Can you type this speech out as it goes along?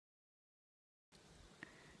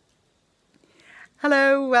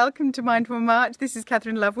Hello, welcome to Mindful March. This is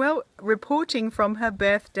Catherine Lovewell reporting from her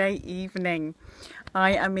birthday evening.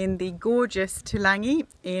 I am in the gorgeous Toolangi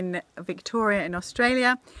in Victoria in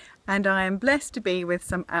Australia, and I am blessed to be with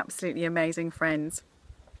some absolutely amazing friends.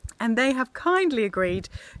 And they have kindly agreed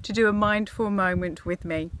to do a mindful moment with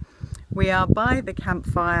me. We are by the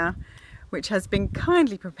campfire, which has been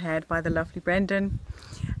kindly prepared by the lovely Brendan.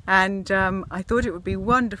 And I thought it would be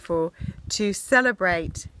wonderful to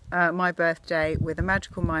celebrate my birthday with a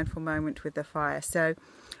magical mindful moment with the fire. So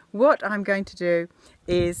what I'm going to do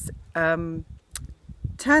is turn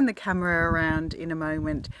the camera around in a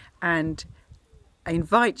moment and I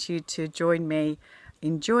invite you to join me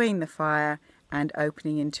enjoying the fire and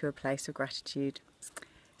opening into a place of gratitude.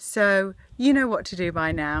 So you know what to do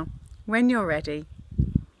by now. When you're ready,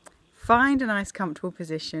 find a nice comfortable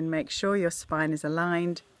position, make sure your spine is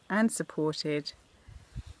aligned and supported.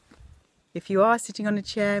 If you are sitting on a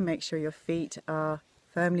chair, make sure your feet are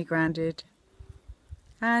firmly grounded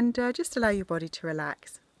and just allow your body to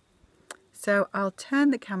relax. So I'll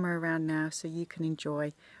turn the camera around now so you can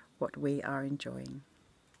enjoy what we are enjoying.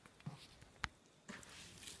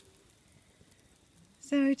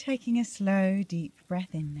 So taking a slow, deep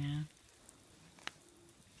breath in now.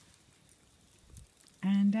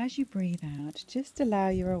 And as you breathe out, just allow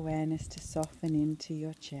your awareness to soften into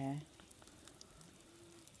your chair.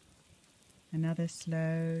 Another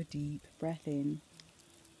slow, deep breath in.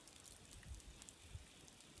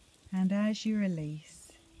 And as you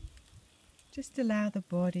release, just allow the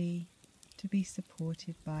body to be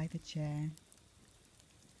supported by the chair.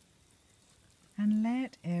 And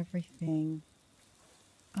let everything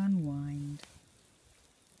unwind.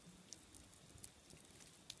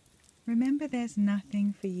 Remember, there's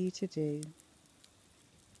nothing for you to do,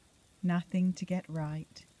 nothing to get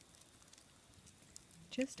right.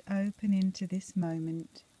 Just open into this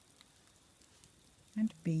moment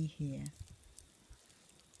and be here.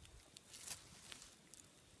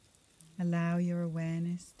 Allow your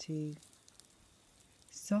awareness to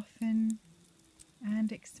soften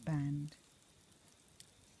and expand.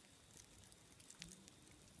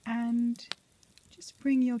 And just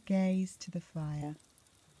bring your gaze to the fire.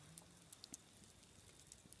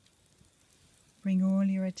 Bring all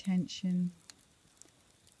your attention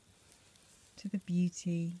to the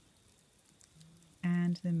beauty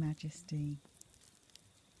and the majesty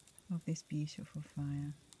of this beautiful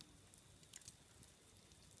fire.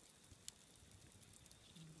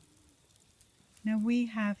 Now we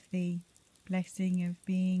have the blessing of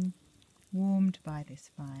being warmed by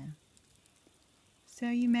this fire. So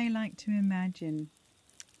you may like to imagine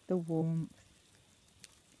the warmth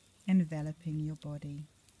enveloping your body,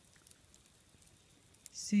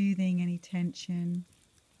 soothing any tension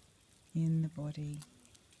in the body,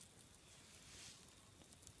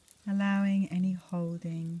 allowing any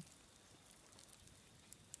holding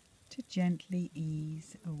to gently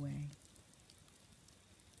ease away.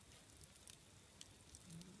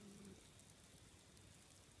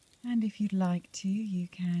 And if you'd like to, you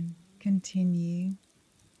can continue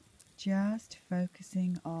just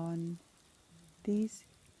focusing on these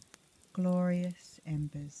glorious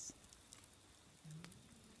embers.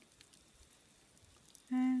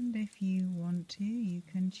 And if you want to, you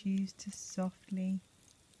can choose to softly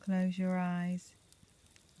close your eyes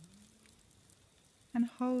and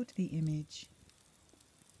hold the image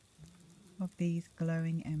of these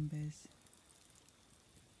glowing embers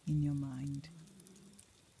in your mind.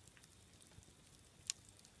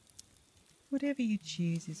 Whatever you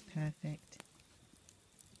choose is perfect.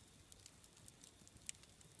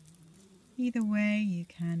 Either way, you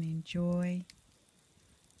can enjoy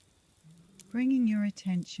bringing your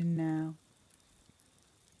attention now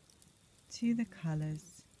to the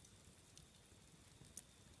colours,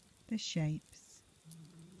 the shapes,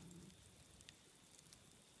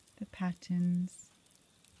 the patterns,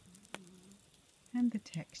 and the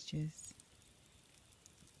textures.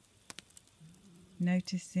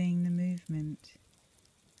 Noticing the movement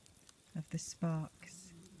of the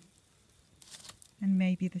sparks and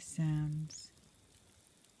maybe the sounds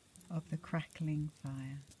of the crackling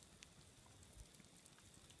fire.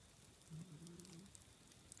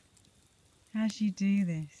 As you do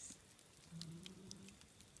this,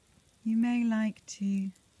 you may like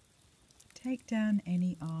to take down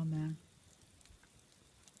any armour,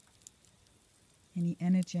 any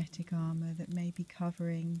energetic armour that may be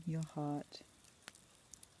covering your heart.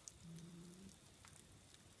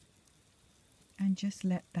 And just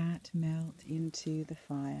let that melt into the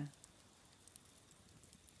fire.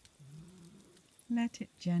 Let it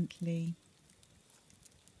gently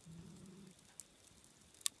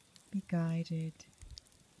be guided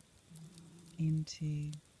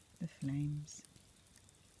into the flames.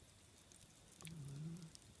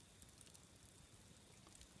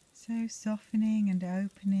 So softening and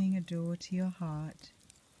opening a door to your heart,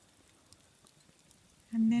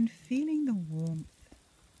 and then feeling the warmth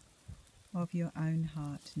of your own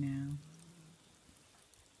heart now.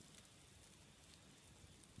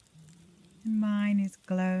 And mine is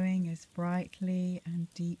glowing as brightly and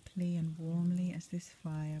deeply and warmly as this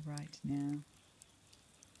fire right now.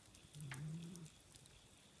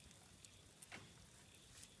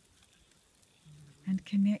 And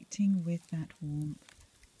connecting with that warmth.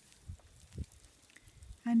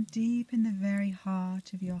 And deep in the very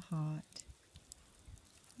heart of your heart,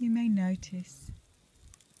 you may notice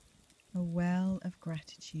a well of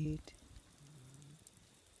gratitude.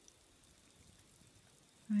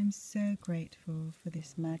 I'm so grateful for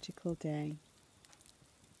this magical day.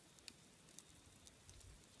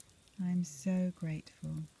 I'm so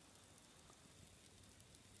grateful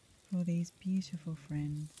for these beautiful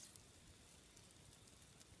friends.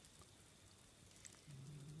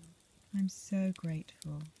 I'm so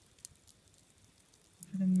grateful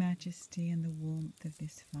for the majesty and the warmth of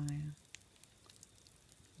this fire.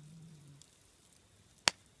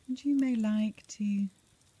 And you may like to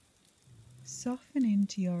soften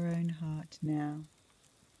into your own heart now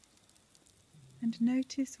and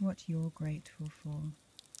notice what you're grateful for.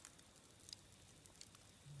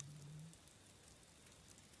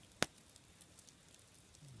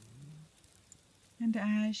 And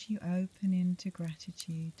as you open into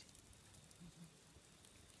gratitude,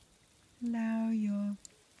 allow your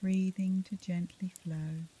breathing to gently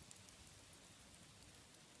flow,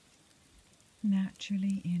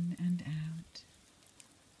 naturally in and out,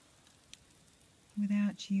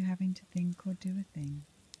 without you having to think or do a thing.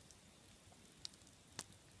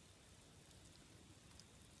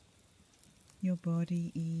 Your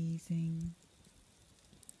body easing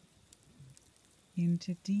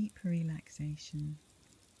into deep relaxation.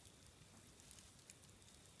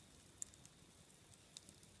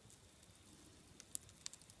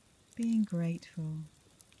 Being grateful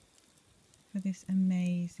for this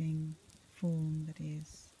amazing form that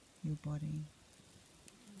is your body.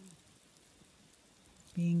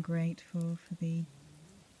 Being grateful for the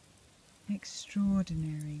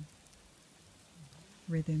extraordinary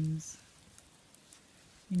rhythms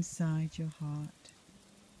inside your heart,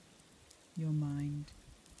 your mind,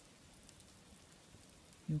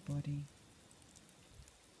 your body.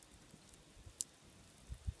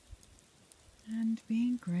 And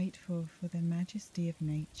being grateful for the majesty of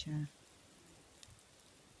nature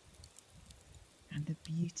and the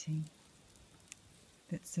beauty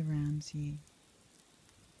that surrounds you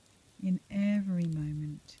in every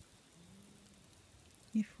moment,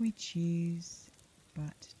 if we choose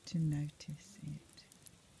but to notice it.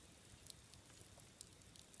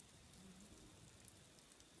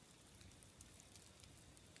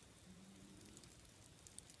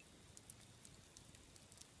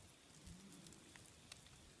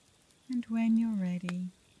 And when you're ready,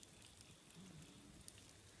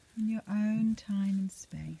 in your own time and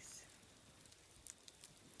space,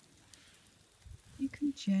 you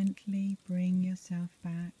can gently bring yourself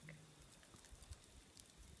back,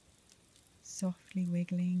 softly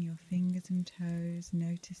wiggling your fingers and toes,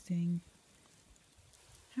 noticing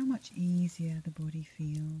how much easier the body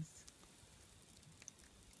feels,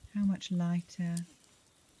 how much lighter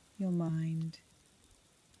your mind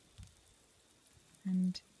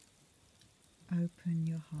and open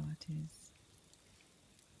your heart is.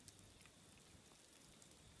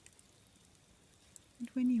 And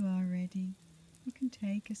when you are ready, you can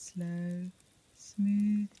take a slow,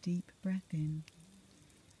 smooth, deep breath in.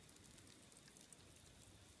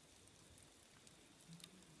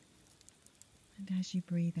 And as you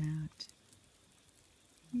breathe out,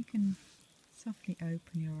 you can softly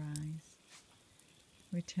open your eyes.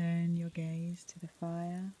 Return your gaze to the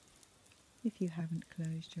fire if you haven't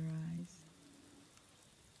closed your eyes.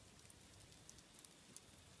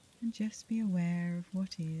 And just be aware of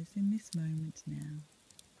what is in this moment now.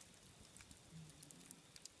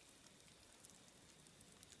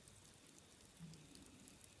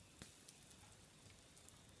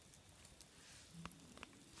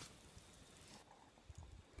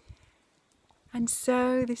 And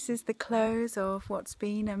so this is the close of what's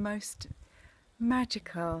been a most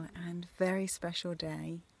magical and very special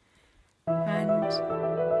day. And